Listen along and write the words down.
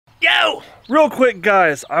Yo! Real quick,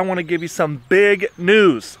 guys, I want to give you some big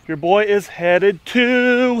news. Your boy is headed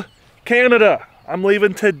to Canada. I'm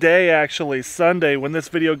leaving today, actually, Sunday, when this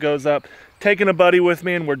video goes up. Taking a buddy with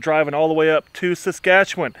me, and we're driving all the way up to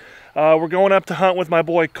Saskatchewan. We're going up to hunt with my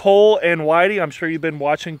boy Cole and Whitey. I'm sure you've been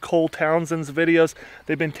watching Cole Townsend's videos.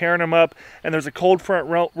 They've been tearing them up, and there's a cold front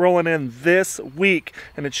rolling in this week,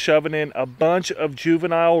 and it's shoving in a bunch of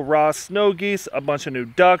juvenile raw snow geese, a bunch of new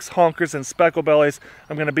ducks, honkers, and speckle bellies.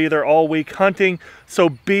 I'm going to be there all week hunting, so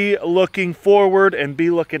be looking forward and be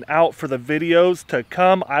looking out for the videos to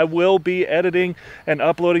come. I will be editing and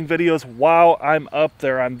uploading videos while I'm up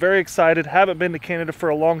there. I'm very excited. Haven't been to Canada for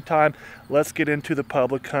a long time. Let's get into the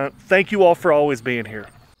public hunt. Thank you all for always being here.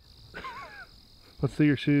 Let's see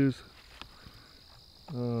your shoes.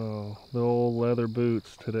 Oh, the old leather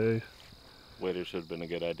boots today. Waiter should have been a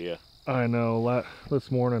good idea. I know, this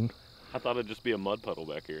morning. I thought it'd just be a mud puddle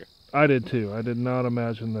back here. I did too. I did not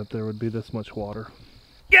imagine that there would be this much water.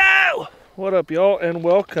 Yo! What up, y'all, and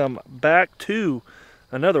welcome back to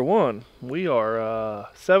another one. We are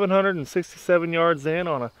 767 yards in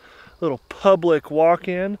on a little public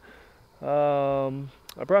walk-in.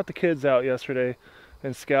 I brought the kids out yesterday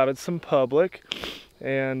and scouted some public,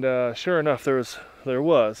 and sure enough, there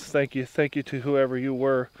was. Thank you to whoever you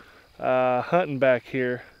were hunting back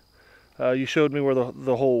here. You showed me where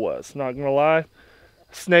the hole was. Not gonna lie,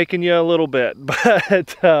 snaking you a little bit,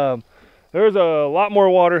 but there's a lot more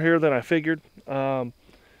water here than I figured. A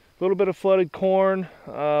little bit of flooded corn.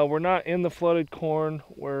 We're not in the flooded corn.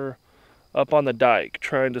 We're up on the dike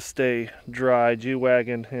trying to stay dry.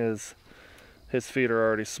 G-Wagon, his feet are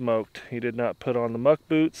already smoked. He did not put on the muck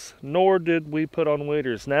boots, nor did we put on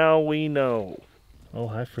waders. Now we know. Oh,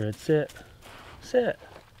 hi Fred, sit. Sit.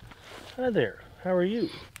 Hi there, how are you?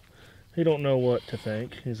 He don't know what to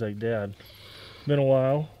think. He's like, Dad, been a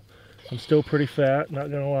while. I'm still pretty fat, not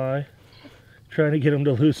gonna lie. Trying to get him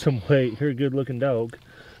to lose some weight. You're a good looking dog.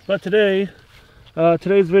 But today's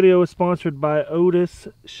video is sponsored by Otis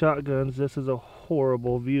Shotguns. This is a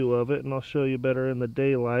horrible view of it, and I'll show you better in the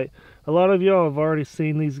daylight. A lot of y'all have already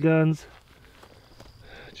seen these guns.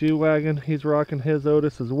 G-Wagon, he's rocking his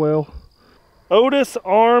Otis as well.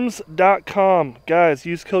 OtisArms.com. Guys,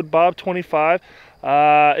 use code BOB25.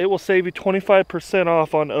 It will save you 25%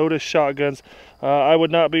 off on Otis shotguns. I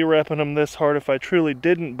would not be repping them this hard if I truly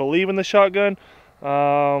didn't believe in the shotgun.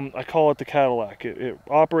 I call it the Cadillac. It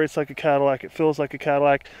operates like a Cadillac. It feels like a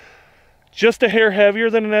Cadillac. Just a hair heavier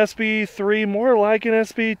than an SB3, more like an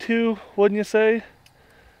SB2, wouldn't you say?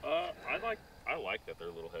 I like that they're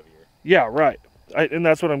a little heavier. Yeah, right. And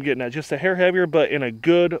that's what I'm getting at. Just a hair heavier, but in a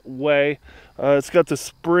good way. It's got the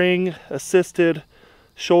spring-assisted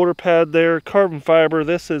shoulder pad there, carbon fiber.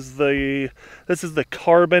 This is the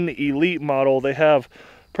Carbon Elite model. They have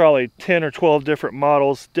probably 10 or 12 different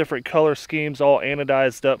models, different color schemes, all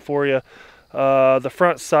anodized up for you. The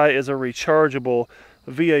front sight is a rechargeable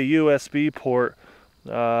via USB port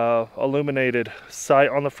illuminated sight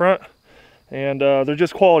on the front, and they're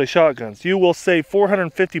just quality shotguns. You will save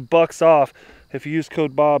 $450 off if you use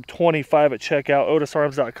code BOB25 at checkout.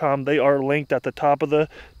 OtisArms.com. They are linked at the top of the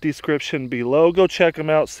description below. Go check them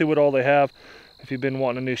out, see what all they have. If you've been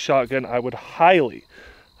wanting a new shotgun, I would highly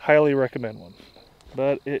recommend one.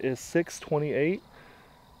 But it is 6:28.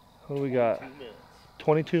 What do we got?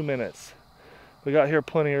 22 minutes. We got here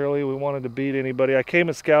plenty early. We wanted to beat anybody. I came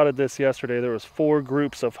and scouted this yesterday. There was 4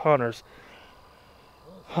 groups of hunters.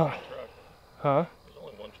 Huh? There's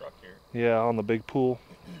only one truck here. Yeah, on the big pool.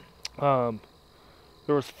 There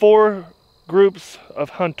was 4 groups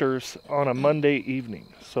of hunters on a Monday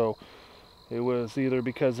evening. So it was either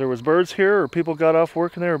because there was birds here or people got off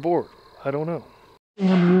work and they were bored. I don't know.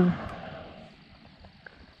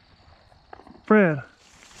 Fred,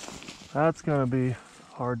 that's gonna be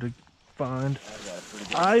hard to find.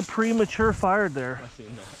 I premature fired there. I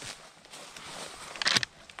seen that.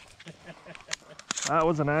 That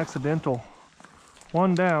was an accidental.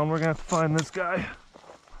 One down. We're gonna have to find this guy.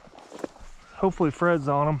 Hopefully Fred's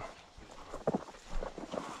on him.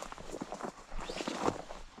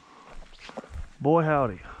 Boy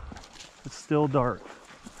howdy, it's still dark. Come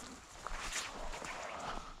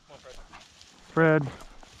on, Fred.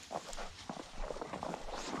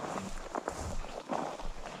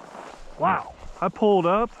 Wow, I pulled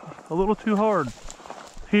up a little too hard.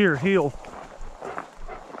 Here, heel.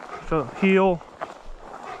 So, heel.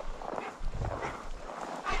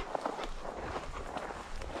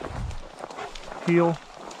 Heel.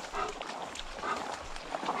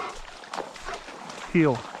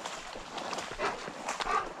 Heel.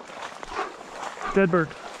 Dead bird.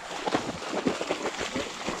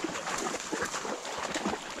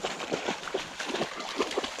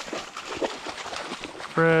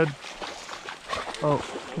 Fred. Oh,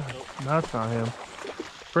 that's not him.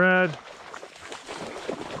 Fred.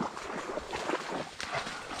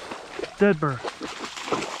 Dead bird.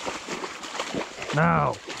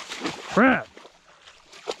 Now. Fred.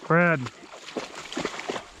 Fred.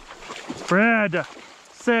 Fred.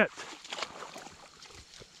 Sit.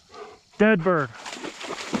 Dead bird.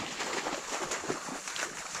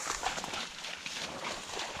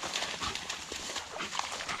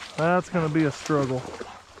 That's going to be a struggle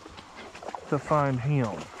to find him.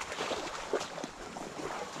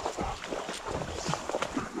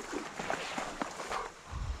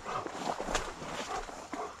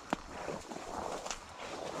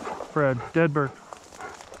 Fred, dead bird.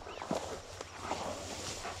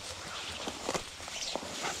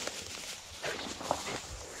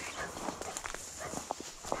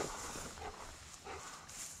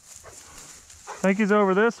 Think he's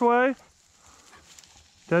over this way?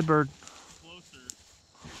 Dead bird. Closer,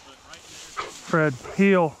 but right there. Fred,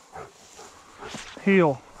 heel.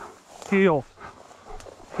 Heel. Heel.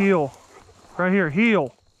 Heel. Right here,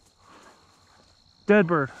 heel. Dead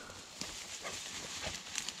bird.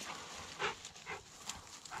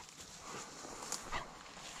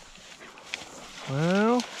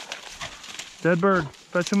 Well, dead bird.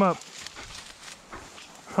 Fetch him up.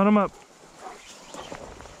 Hunt him up.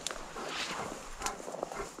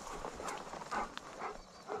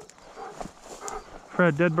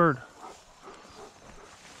 Fred, dead bird.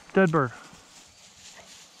 Dead bird.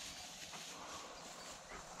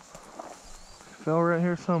 Fell right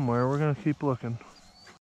here somewhere. We're gonna keep looking.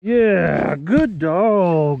 Yeah, good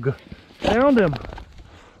dog. Found him.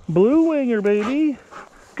 Blue winger, baby.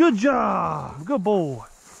 Good job. Good boy.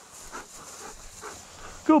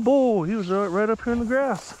 Good boy. He was right up here in the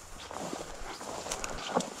grass.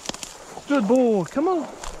 Good boy. Come on.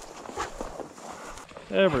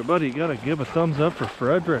 Everybody gotta give a thumbs up for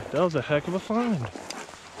Frederick. That was a heck of a find.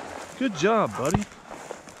 Good job, buddy.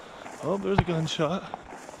 Oh, there's a gunshot.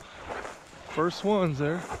 First ones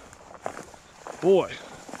there. Boy,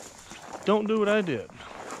 don't do what I did.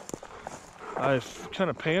 I kind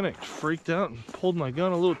of panicked, freaked out, and pulled my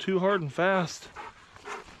gun a little too hard and fast.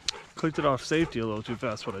 Clicked it off safety a little too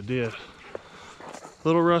fast, what I did. A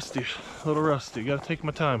little rusty, Gotta take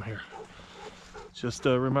my time here. Just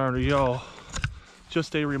a reminder, y'all.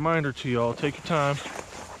 Just a reminder to y'all, take your time.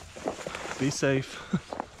 Be safe.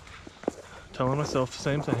 Telling myself the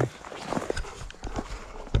same thing.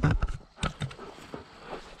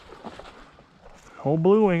 Old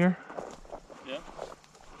blue winger. Yeah.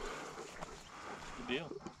 Good deal.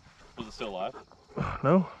 Was it still alive?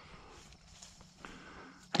 No.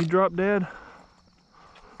 He dropped dead.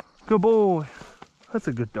 Good boy. That's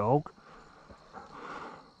a good dog.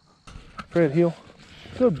 Fred, heel.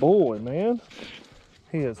 Good boy, man.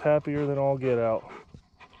 He is happier than all get out.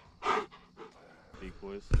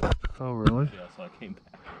 Decoys. Oh, really? Yeah, so I came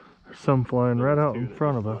back. There's some flying right out in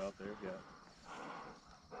front of us. Out there, yeah.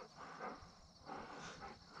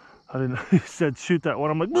 I didn't know. He said shoot that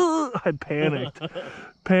one. I'm like, ugh! I panicked.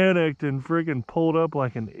 Panicked and freaking pulled up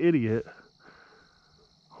like an idiot.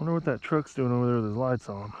 I wonder what that truck's doing over there with his lights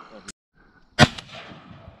on. You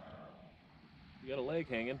got a leg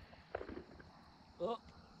hanging. Oh.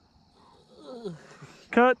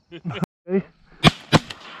 Cut. Okay.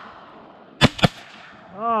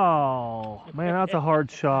 Oh, man, that's a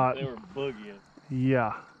hard shot. They were boogieing.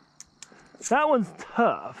 Yeah. That one's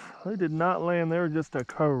tough. They did not land. They were just a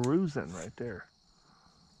cruising right there.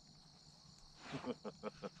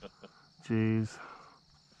 Jeez.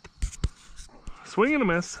 Swing and a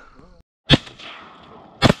miss.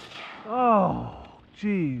 Oh,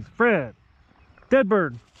 jeez. Fred. Dead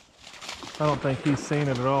bird. I don't think he's seen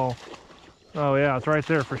it at all. Oh, yeah, it's right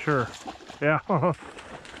there for sure. Yeah.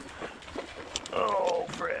 Oh,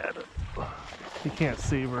 Fred. He can't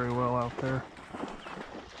see very well out there.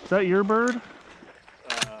 Is that your bird?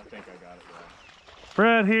 I think I got it, yeah.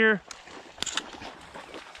 Fred here.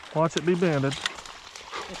 Watch it be banded.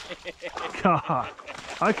 God,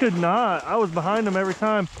 I could not. I was behind him every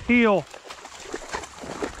time. Heel.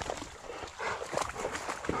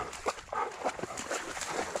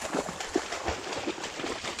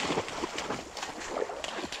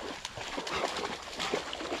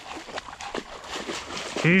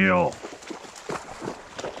 Heel.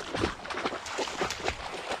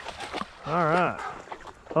 All right.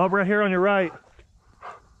 Up right here on your right.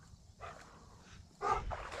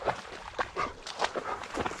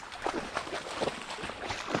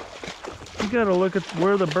 You gotta look at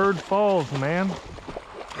where the bird falls, man.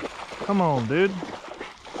 Come on, dude.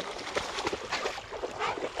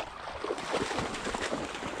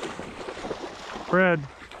 Fred.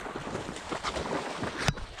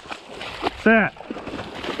 Set.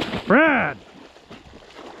 Brad.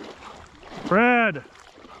 Brad.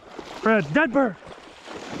 Brad. Dead bird.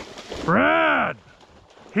 Brad.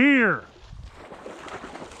 Here.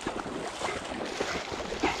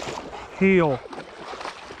 Heel.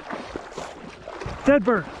 Dead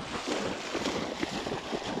bird.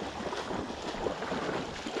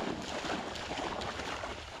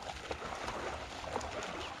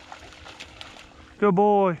 Good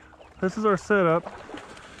boy. This is our setup.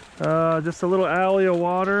 Just a little alley of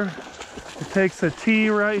water. It takes a T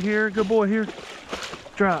right here. Good boy here.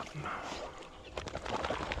 Drop.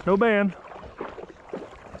 No band.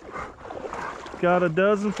 Got a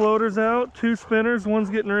dozen floaters out, 2 spinners, one's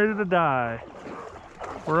getting ready to die.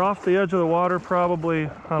 We're off the edge of the water probably,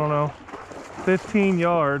 I don't know, 15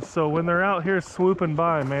 yards. So when they're out here swooping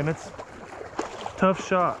by, man, it's a tough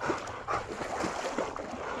shot.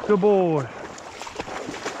 Good boy.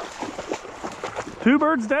 2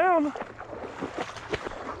 birds down.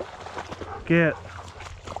 Get.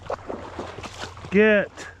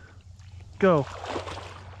 Get. Go.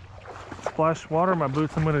 Splash water in my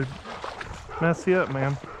boots. I'm gonna mess you up,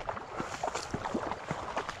 man.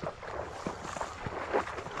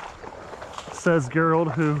 Says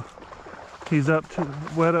Gerald, who he's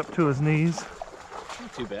wet up to his knees.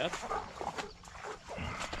 Not too bad.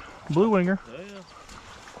 Blue winger. Oh, yeah.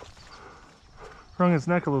 Wrung his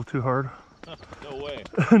neck a little too hard. No way.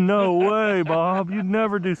 No way, Bob. You'd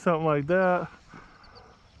never do something like that.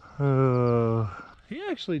 He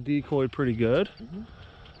actually decoyed pretty good. Mm-hmm.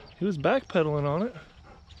 He was backpedaling on it.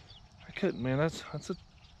 I couldn't, man. That's a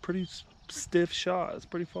pretty stiff shot. It's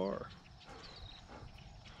pretty far.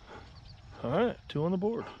 All right, 2 on the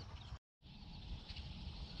board.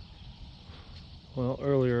 Well,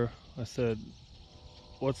 earlier I said,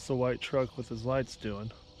 what's the white truck with his lights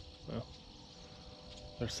doing? Well,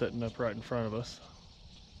 they're sitting up right in front of us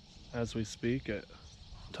as we speak. At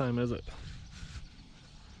what time is it?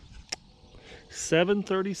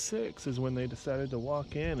 7:36 is when they decided to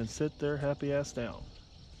walk in and sit their happy ass down.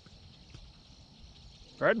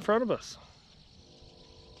 Right in front of us.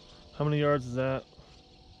 How many yards is that?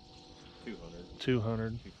 200.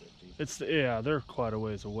 200. 250. It's, yeah, they're quite a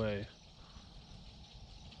ways away.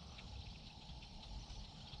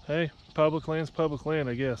 Hey, public land's public land,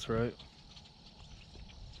 I guess, right?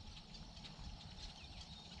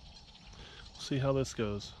 See how this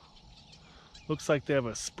goes. Looks like they have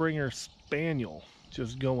a Springer Spaniel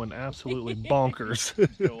just going absolutely bonkers.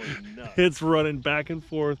 Going nuts. It's running back and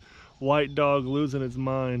forth. White dog losing its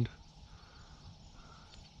mind.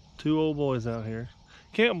 2 old boys out here.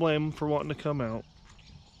 Can't blame them for wanting to come out.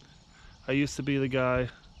 I used to be the guy,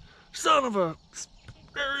 son of a...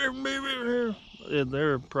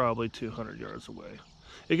 They're probably 200 yards away.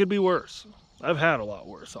 It could be worse. I've had a lot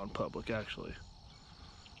worse on public, actually.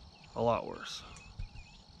 A lot worse.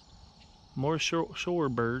 More shore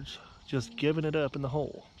birds just giving it up in the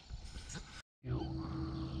hole.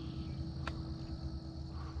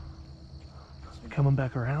 Coming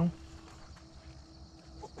back around.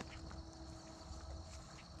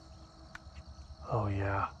 Oh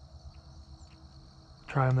yeah.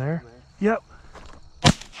 Try him there. Yep.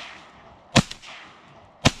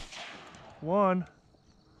 1.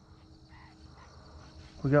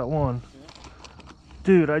 We got 1.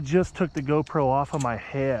 Dude, I just took the GoPro off of my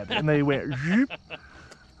head and they went zoop.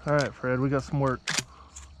 All right, Fred, we got some work.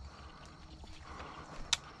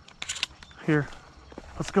 Here,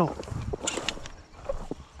 let's go.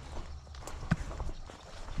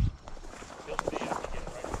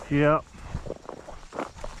 Yep.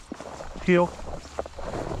 Heel.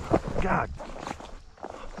 God.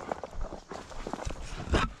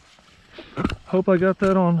 Hope I got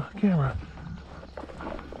that on camera.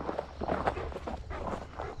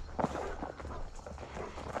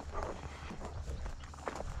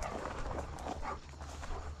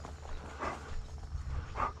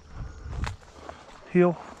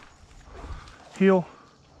 Heel. Heel.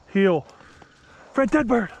 Heel. Fred, dead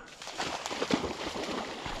bird.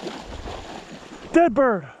 Dead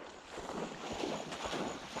bird.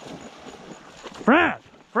 Fred.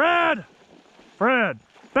 Fred. Fred.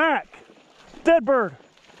 Back. Dead bird.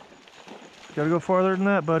 Gotta go farther than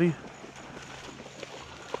that, buddy.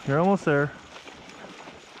 You're almost there.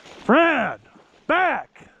 Fred.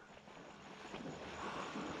 Back.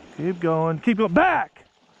 Keep going. Keep going. Back.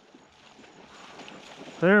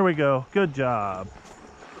 There we go. Good job.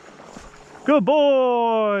 Good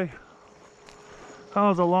boy. That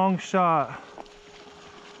was a long shot.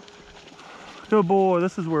 Good boy.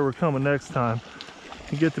 This is where we're coming next time.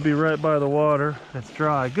 You get to be right by the water. It's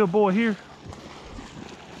dry. Good boy here.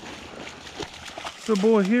 Good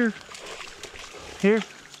boy here. Here.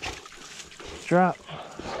 Drop.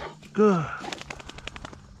 Good.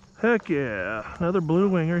 Heck yeah. Another blue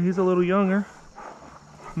winger. He's a little younger.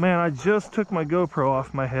 Man, I just took my GoPro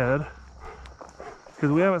off my head because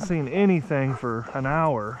we haven't seen anything for an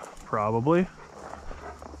hour, probably.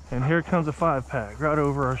 And here comes a 5-pack right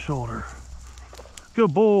over our shoulder.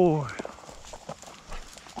 Good boy.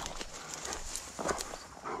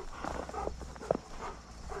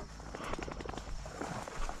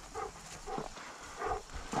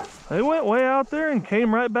 They went way out there and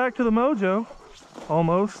came right back to the mojo.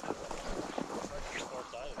 Almost.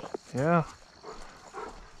 Yeah.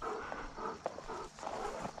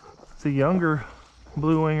 It's a younger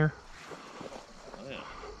blue winger. Oh,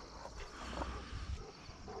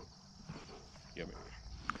 yeah.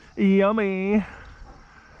 Yummy. Yummy.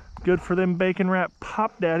 Good for them bacon wrap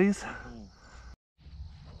pop daddies.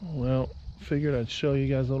 Well, figured I'd show you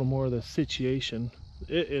guys a little more of the situation.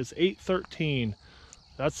 It is 8:13.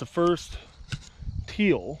 That's the first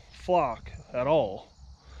teal flock at all.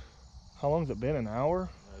 How long's it been? An hour?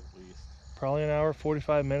 At least. Probably an hour,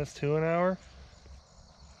 45 minutes to an hour.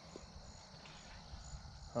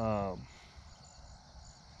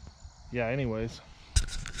 Yeah, anyways.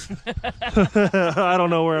 I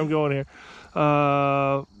don't know where I'm going here.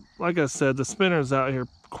 Like I said, the spinner's out here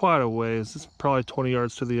quite a ways. It's probably 20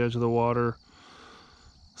 yards to the edge of the water.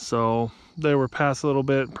 So they were past a little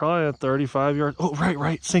bit, probably at 35 yards. Oh,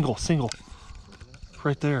 right, single.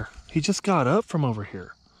 Right there. He just got up from over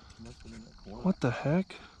here. What the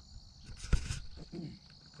heck?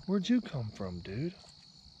 Where'd you come from, dude?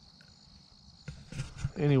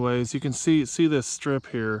 Anyways, you can see this strip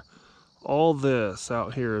here. All this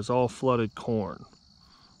out here is all flooded corn.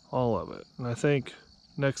 All of it. And I think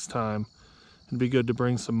next time it'd be good to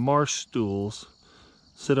bring some marsh stools,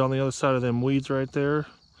 sit on the other side of them weeds right there,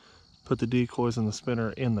 put the decoys and the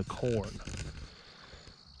spinner in the corn.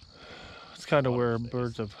 It's kind of where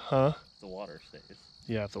birds of, huh? The water stays.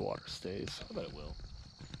 Yeah, if the water stays. I bet it will.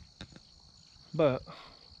 But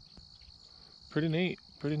pretty neat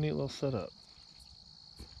little setup.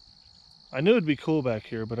 I knew it'd be cool back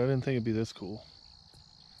here, but I didn't think it'd be this cool.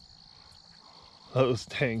 Those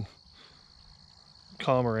dang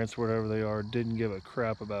cormorants, whatever they are, didn't give a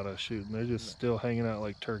crap about us shooting. They're just still hanging out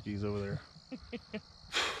like turkeys over there.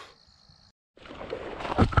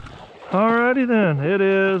 Alrighty then, it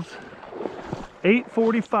is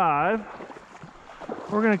 8:45.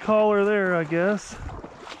 We're gonna call her there, I guess.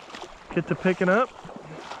 Get to picking up.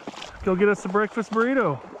 Go get us a breakfast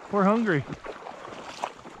burrito. We're hungry.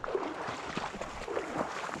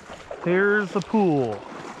 Here's the pool.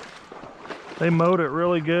 They mowed it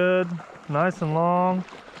really good, nice and long.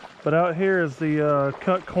 But out here is the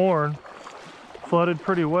cut corn, flooded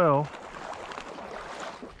pretty well.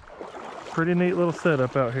 Pretty neat little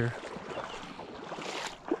setup out here.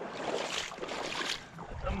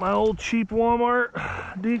 My old cheap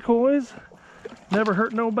Walmart decoys, never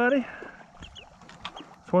hurt nobody.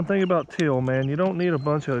 It's one thing about teal, man, you don't need a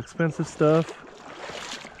bunch of expensive stuff.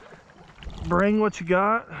 Bring what you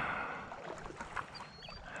got.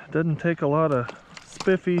 Doesn't take a lot of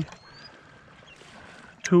spiffy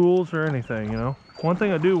tools or anything, you know. One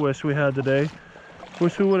thing I do wish we had today,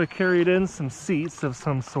 wish we would have carried in some seats of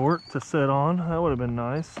some sort to sit on. That would have been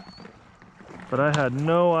nice. But I had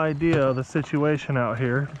no idea of the situation out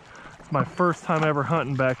here. It's my first time ever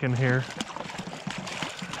hunting back in here.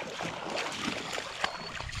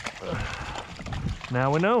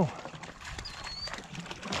 Now we know.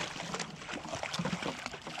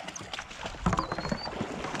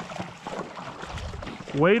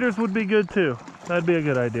 Waders would be good too. That'd be a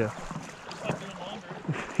good idea.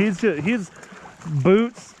 He's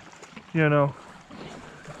boots, you know.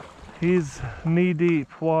 He's knee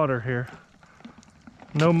deep water here.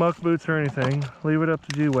 No muck boots or anything. Leave it up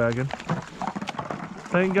to G-Wagon.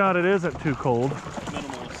 Thank God it isn't too cold.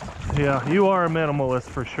 Minimalist. Yeah, you are a minimalist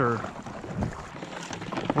for sure.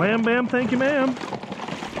 Wham bam, thank you ma'am.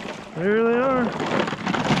 There they are.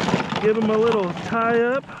 Give them a little tie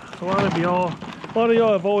up. A lot of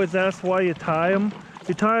y'all have always asked why you tie them.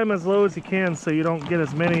 You tie them as low as you can so you don't get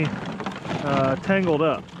as many tangled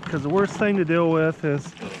up. Because the worst thing to deal with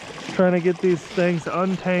is trying to get these things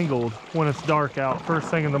untangled when it's dark out first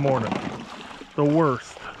thing in the morning. The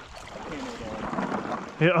worst.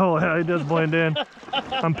 Yeah, oh yeah, it does blend in.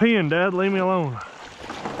 I'm peeing, Dad, leave me alone.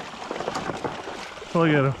 Look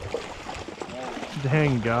at him.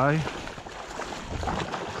 Dang guy.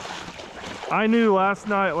 I knew last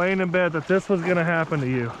night laying in bed that this was gonna happen to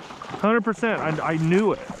you. 100%, I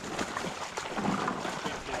knew it.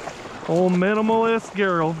 Old minimalist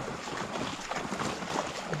Gerald.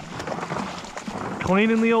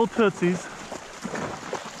 Cleaning the old Tootsies.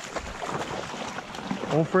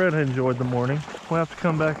 Old Fred enjoyed the morning. We'll have to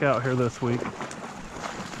come back out here this week.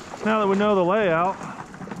 Now that we know the layout,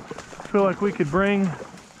 I feel like we could bring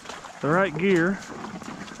the right gear,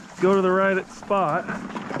 go to the right spot.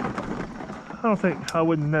 I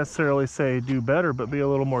wouldn't necessarily say do better, but be a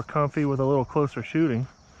little more comfy with a little closer shooting,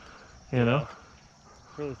 you know?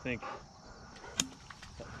 I really think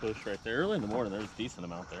that push right there, early in the morning, there's a decent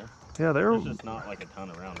amount there. Yeah, there's just not like a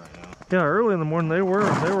ton around right now. Yeah, early in the morning they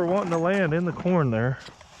were wanting to land in the corn there.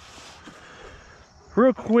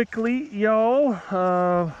 Real quickly, y'all,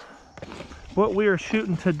 what we are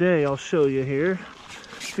shooting today, I'll show you here.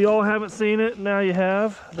 If y'all haven't seen it, now you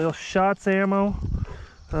have. The shots ammo.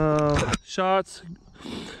 Shots.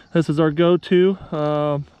 This is our go-to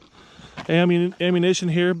ammunition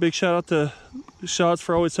here. Big shout out to Shots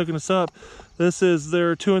for always hooking us up. This is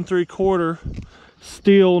their 2 3/4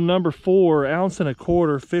 steel number 4, 1 1/4 ounce,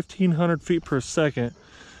 1,500 feet per second.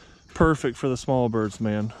 Perfect for the small birds,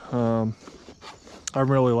 man. I'm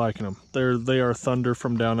really liking them. They are thunder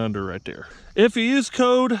from down under right there. If you use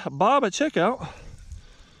code Bob at checkout,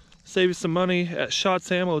 save you some money at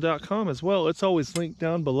shotsammo.com as well. It's always linked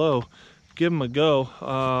down below. Give them a go.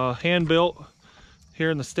 Hand built here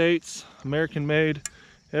in the States, American made.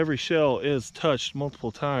 Every shell is touched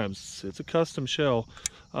multiple times. It's a custom shell.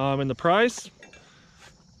 And the price,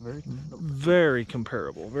 very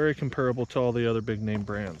comparable to all the other big name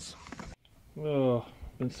brands. Oh,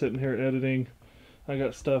 been sitting here editing. I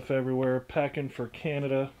got stuff everywhere, packing for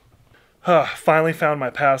Canada. Finally found my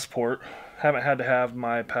passport. Haven't had to have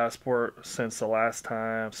my passport since the last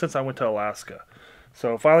time, since I went to Alaska.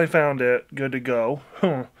 So finally found it, good to go.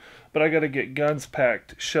 But I got to get guns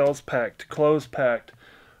packed, shells packed, clothes packed,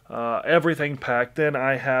 everything packed. Then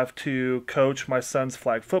I have to coach my son's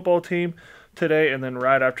flag football team today, and then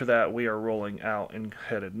right after that we are rolling out and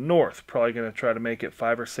headed north. Probably going to try to make it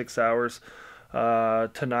 5 or 6 hours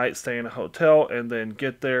tonight, stay in a hotel, and then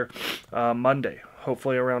get there Monday,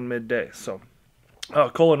 hopefully around midday. So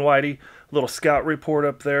Cole and Whitey, little scout report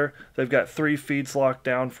up there. They've got 3 feeds locked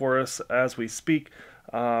down for us as we speak,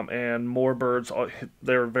 and more birds.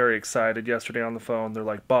 They're very excited yesterday on the phone. They're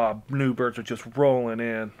like, Bob, new birds are just rolling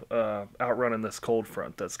in, outrunning this cold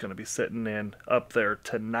front that's going to be sitting in up there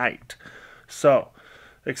tonight. So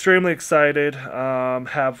extremely excited.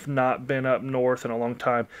 Have not been up north in a long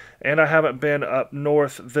time, and I haven't been up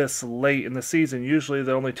north this late in the season. Usually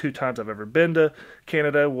the only 2 times I've ever been to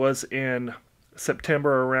Canada was in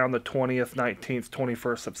September, around the 20th, 19th,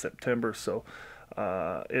 21st of September. So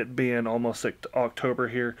it being almost October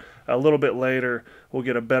here, a little bit later, we'll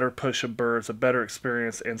get a better push of birds, a better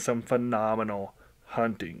experience, and some phenomenal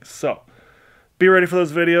hunting. So be ready for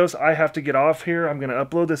those videos. I have to get off here. I'm going to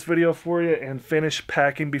upload this video for you and finish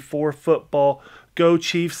packing before football. Go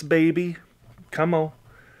Chiefs, baby. Come on.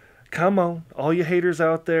 Come on. All you haters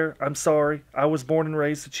out there, I'm sorry. I was born and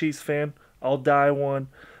raised a Chiefs fan. I'll die one.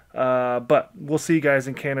 But we'll see you guys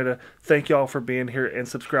in Canada. Thank y'all for being here, and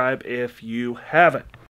subscribe if you haven't.